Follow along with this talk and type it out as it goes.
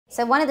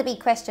So one of the big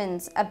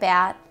questions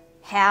about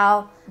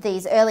how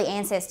these early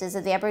ancestors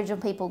of the Aboriginal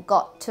people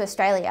got to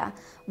Australia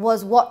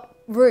was what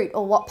route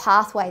or what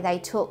pathway they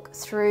took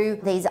through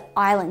these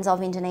islands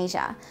of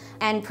Indonesia.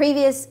 And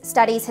previous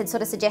studies had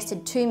sort of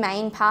suggested two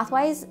main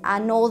pathways, a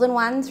northern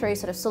one through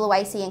sort of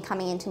Sulawesi and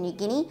coming into New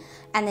Guinea,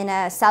 and then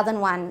a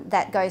southern one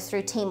that goes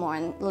through Timor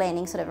and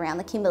landing sort of around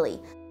the Kimberley.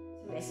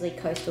 Basically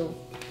coastal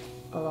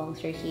along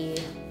through here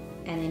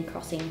and then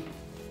crossing.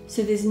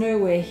 So there's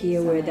nowhere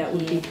here where that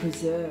would be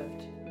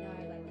preserved?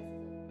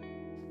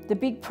 The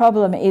big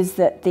problem is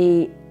that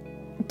the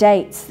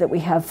dates that we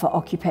have for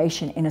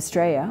occupation in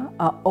Australia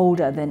are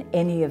older than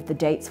any of the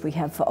dates we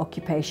have for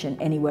occupation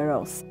anywhere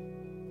else.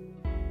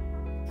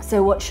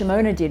 So what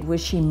Shimona did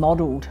was she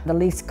modelled the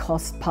least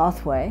cost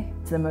pathway,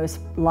 the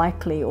most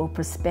likely or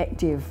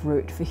prospective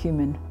route for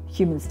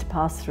humans to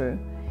pass through.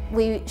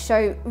 We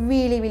show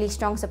really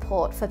strong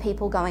support for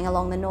people going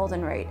along the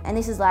northern route, and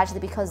this is largely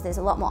because there's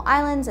a lot more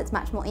islands, it's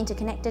much more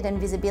interconnected, and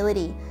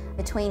visibility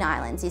between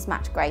islands is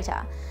much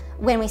greater.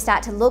 When we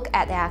start to look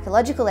at the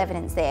archaeological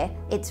evidence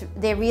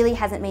there really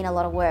hasn't been a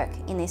lot of work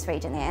in this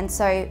region there, and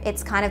so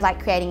it's kind of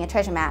like creating a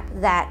treasure map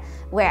that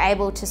we're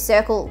able to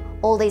circle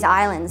all these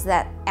islands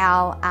that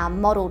our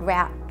modelled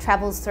route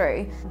travels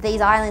through.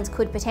 These islands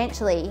could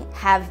potentially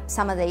have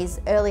some of these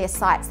earlier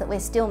sites that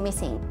we're still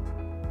missing.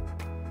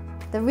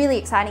 The really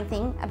exciting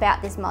thing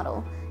about this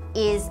model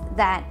is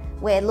that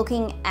we're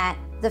looking at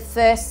the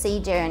first sea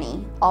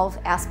journey of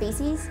our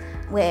species.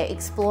 We're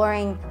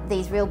exploring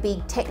these real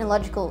big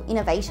technological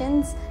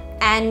innovations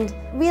and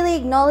really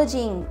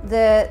acknowledging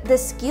the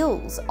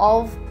skills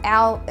of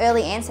our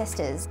early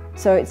ancestors.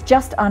 So it's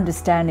just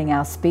understanding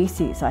our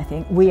species, I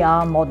think. We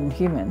are modern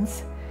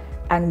humans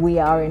and we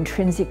are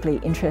intrinsically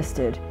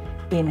interested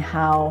in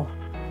how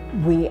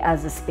we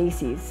as a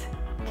species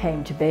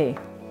came to be.